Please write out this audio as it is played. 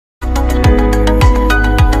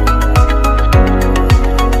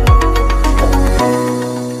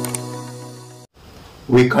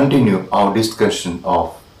We continue our discussion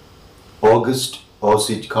of August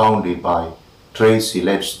Osage County by TRACY,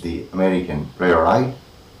 LETTS, the American playwright.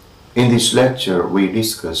 In this lecture, we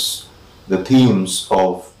discuss the themes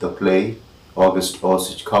of the play August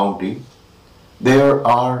Osage County. There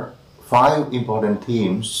are 5 important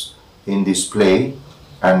themes in this play,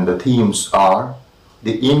 and the themes are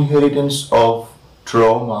the inheritance of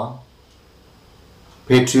trauma,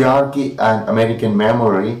 patriarchy and American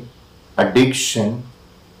memory, addiction,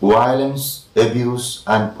 violence, abuse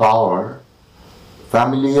and power,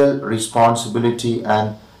 familial responsibility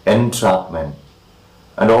and entrapment.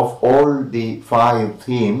 And of all the 5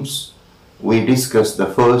 themes, we discuss the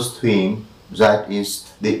first theme, that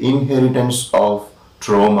is the inheritance of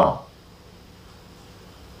trauma.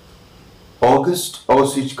 August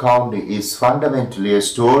Osage County is fundamentally a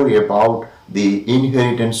story about the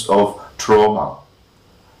inheritance of trauma.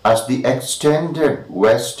 As the extended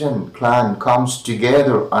Western clan comes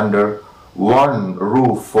together under one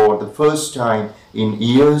roof for the first time in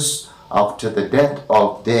years after the death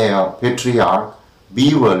of their patriarch,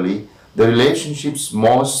 Beverly, the relationships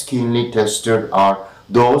most keenly tested are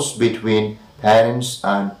those between parents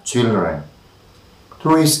and children.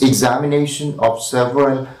 Through his examination of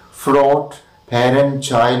several fraught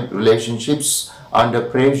parent-child relationships under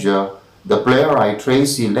pressure, the playwright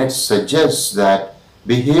TRACY LETTS suggests that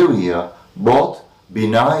behavior, both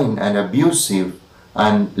benign and abusive,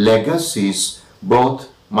 and legacies, both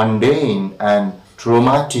mundane and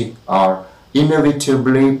traumatic, are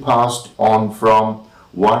inevitably passed on from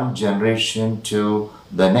one generation to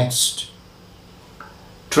the next.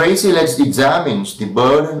 TRACY LETTS examines the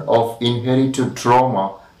burden of inherited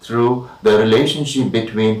trauma through the relationship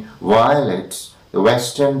between Violet, the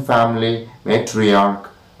Western family matriarch,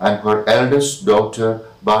 and her eldest daughter,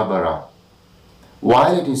 Barbara.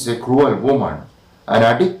 Violet is a cruel woman, an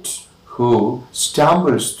addict who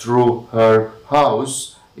stumbles through her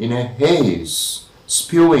house in a haze,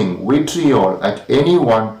 spewing vitriol at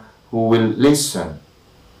anyone who will listen.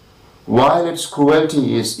 Violet's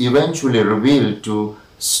cruelty is eventually revealed to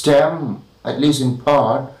stem, at least in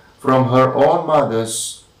part, from her own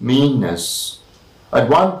mother's meanness. At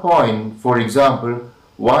one point, for example,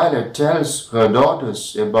 Violet tells her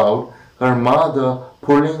daughters about her mother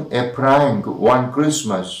pulling a prank one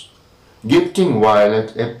Christmas, gifting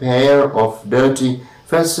Violet a pair of dirty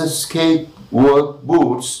fessor skate work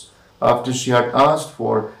boots after she had asked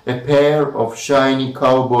for a pair of shiny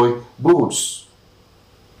cowboy boots.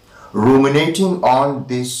 Ruminating on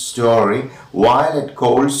this story, Violet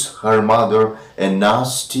calls her mother a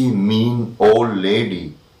nasty, mean old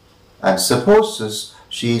lady and supposes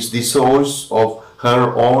she is the source of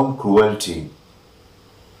her own cruelty.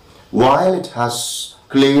 Violet has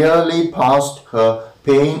clearly passed her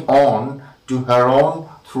pain on to her own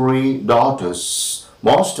 3 daughters,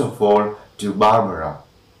 most of all to Barbara.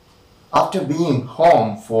 After being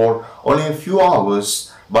home for only a few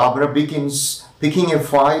hours, Barbara begins picking a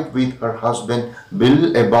fight with her husband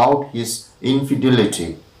Bill about his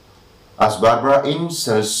infidelity. As Barbara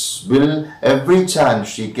insults Bill every chance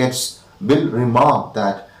she gets, Bill remarks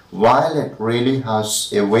that Violet really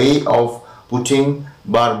has a way of putting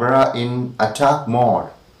Barbara in attack mode.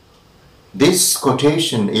 This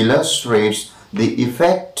quotation illustrates the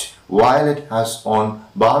effect Violet has on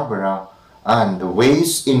Barbara and the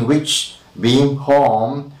ways in which being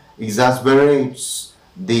home exacerbates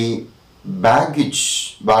the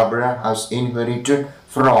baggage Barbara has inherited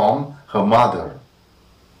from her mother.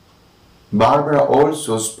 Barbara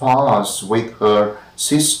also spars with her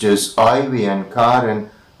sisters Ivy and Karen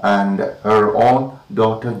and her own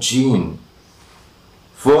daughter Jean,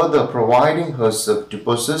 further providing herself to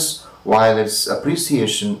possess Violet's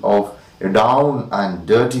appreciation of a down and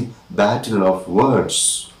dirty battle of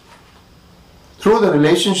words. Through the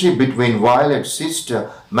relationship between Violet's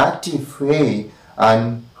sister Mattie Faye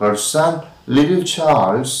and her son Little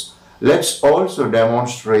Charles, LETTS also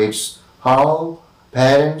demonstrates how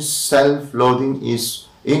parents' self-loathing is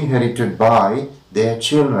inherited by their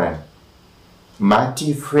children.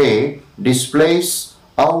 Mattie Faye displays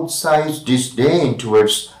outsized disdain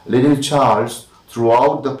towards Little Charles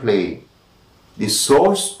throughout the play. The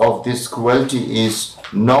source of this cruelty is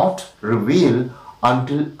not revealed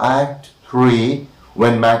until Act 3,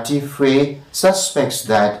 when Mattie Faye suspects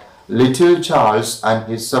that Little Charles and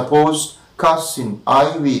his supposed cousin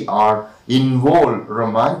Ivy are involved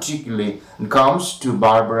romantically and comes to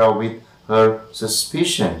Barbara with her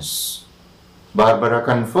suspicions. Barbara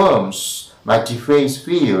confirms Mattie Faye's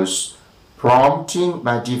fears, prompting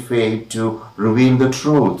Mattie Faye to reveal the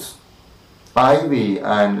truth. Ivy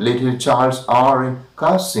and Little Charles are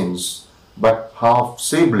cousins, but half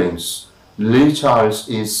siblings. Lily Charles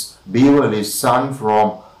is Beverly's son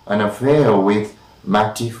from an affair with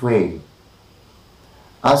Mattie Fay.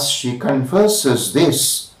 As she confesses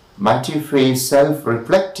this, Mattie Fay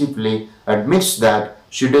self-reflectively admits that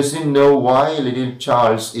she doesn't know why little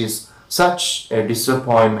Charles is such a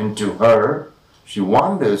disappointment to her. She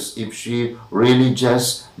wonders if she really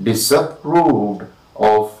just disapproved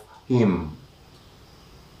of him.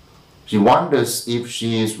 She wonders if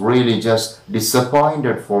she is really just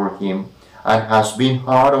disappointed for him and has been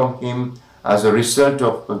hard on him as a result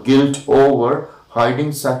of her guilt over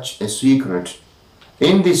hiding such a secret.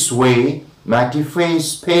 In this way, Mattie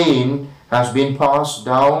Fay's pain has been passed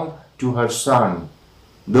down to her son.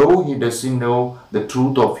 Though he doesn't know the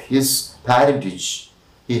truth of his parentage,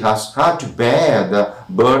 he has had to bear the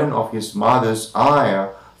burden of his mother's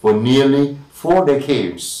ire for nearly 4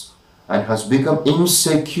 decades and has become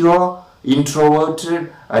insecure,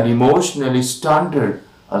 introverted, and emotionally stunted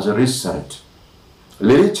as a result.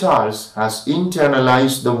 Lily Charles has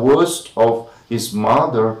internalized the worst of his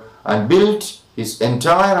mother and built his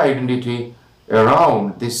entire identity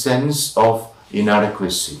around this sense of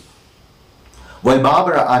inadequacy. While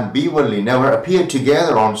Barbara and Beverly never appear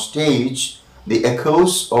together on stage, the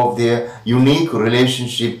echoes of their unique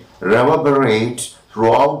relationship reverberate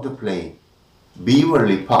throughout the play.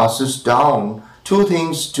 Beverly passes down 2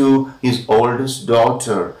 things to his oldest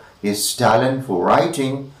daughter: his talent for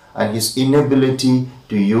writing and his inability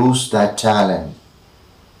to use that talent.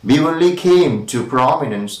 Beverly came to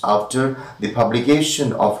prominence after the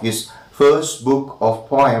publication of his first book of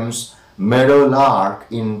poems, Meadowlark,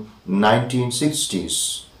 in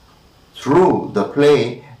 1960s. Though the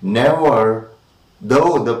play never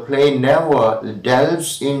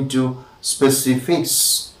delves into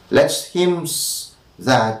specifics, let's hints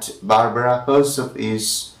that Barbara herself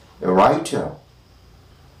is a writer.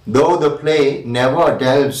 Though the play never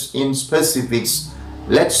delves in specifics,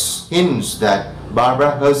 let's hints that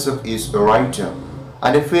Barbara herself is a writer,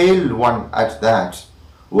 and a failed one at that.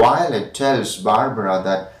 While it tells Barbara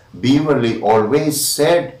that Beverly always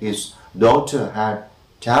said his daughter had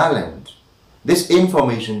talent, this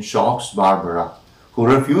information shocks Barbara, who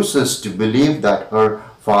refuses to believe that her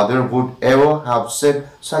father would ever have said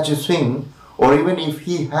such a thing, or even if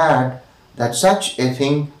he had, that such a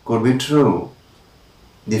thing could be true.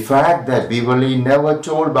 The fact that Beverly never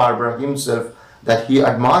told Barbara himself that he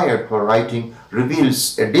admired her writing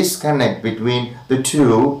reveals a disconnect between the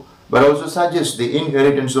two, but also suggests the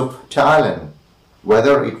inheritance of talent,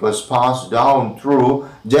 whether it was passed down through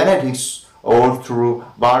genetics or through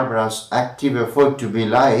Barbara's active effort to be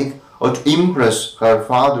like or to impress her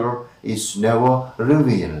father, is never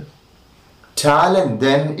revealed. Talent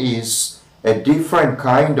then is a different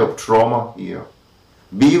kind of trauma here.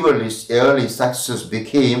 Beverly's early success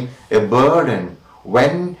became a burden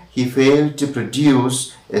when he failed to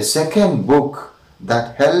produce a second book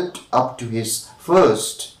that held up to his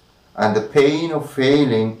first, and the pain of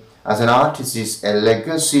failing as an artist is a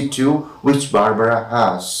legacy too which Barbara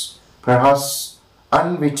has, perhaps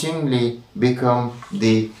unwittingly, become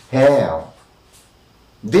the heir.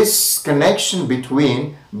 This connection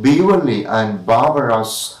between Beverly and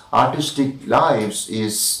Barbara's artistic lives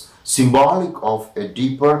is symbolic of a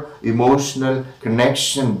deeper emotional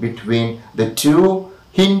connection between the two,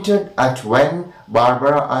 hinted at when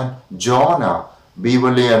Barbara and Jonah,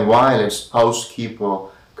 Beverly and Violet's housekeeper,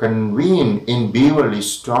 convene in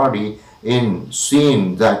Beverly's study in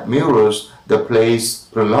scene that mirrors the play's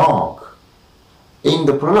prologue. In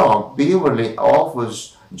the prologue, Beverly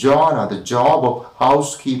offers Jonah the job of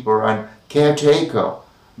housekeeper and caretaker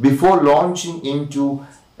before launching into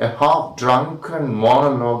a half-drunken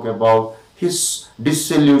monologue about his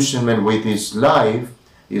disillusionment with his life,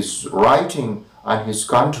 his writing, and his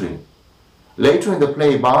country. Later in the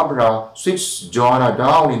play, Barbara sits Jonah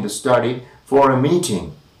down in the study for a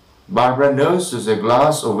meeting. Barbara nurses a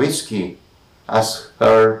glass of whiskey, as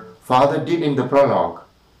her father did in the prologue,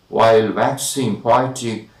 while waxing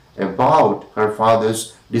poetic about her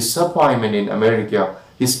father's disappointment in America,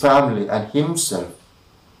 his family, and himself.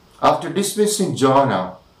 After dismissing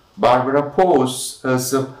Jonah, Barbara pours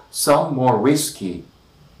herself some more whiskey,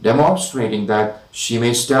 demonstrating that she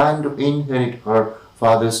may stand to inherit her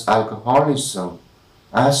father's alcoholism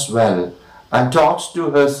as well, and talks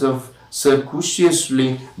to herself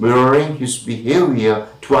circuitously, mirroring his behavior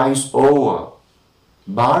twice over.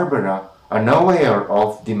 Barbara, unaware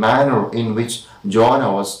of the manner in which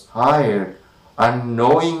Jonah was hired,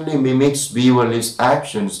 unknowingly mimics Beverly's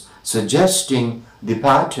actions, suggesting the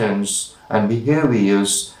patterns and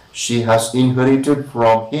behaviors she has inherited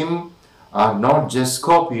from him are not just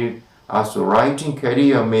copied, as the writing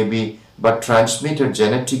career may be but transmitted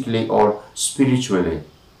genetically or spiritually.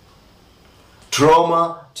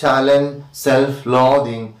 Trauma, talent,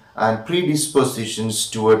 self-loathing, and predispositions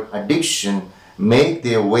toward addiction make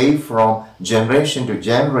their way from generation to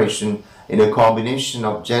generation in a combination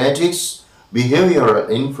of genetics, behavioral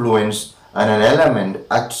influence, and an element,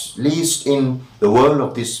 at least in the world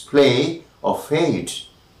of this play, of fate.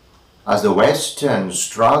 As the Westerns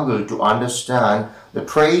struggle to understand the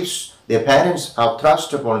traits their parents have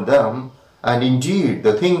thrust upon them, and indeed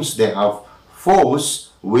the things they have forced,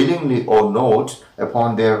 willingly or not,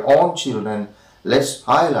 upon their own children, let's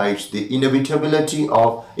highlight the inevitability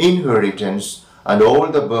of inheritance and all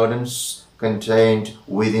the burdens contained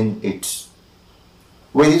within it.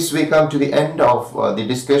 With this, we come to the end of the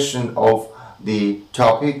discussion of the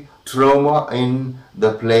topic trauma in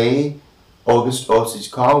the play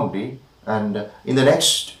Osage County, and in the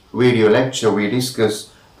next video lecture we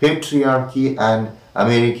discuss patriarchy and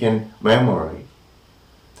American memory.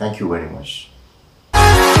 Thank you very much.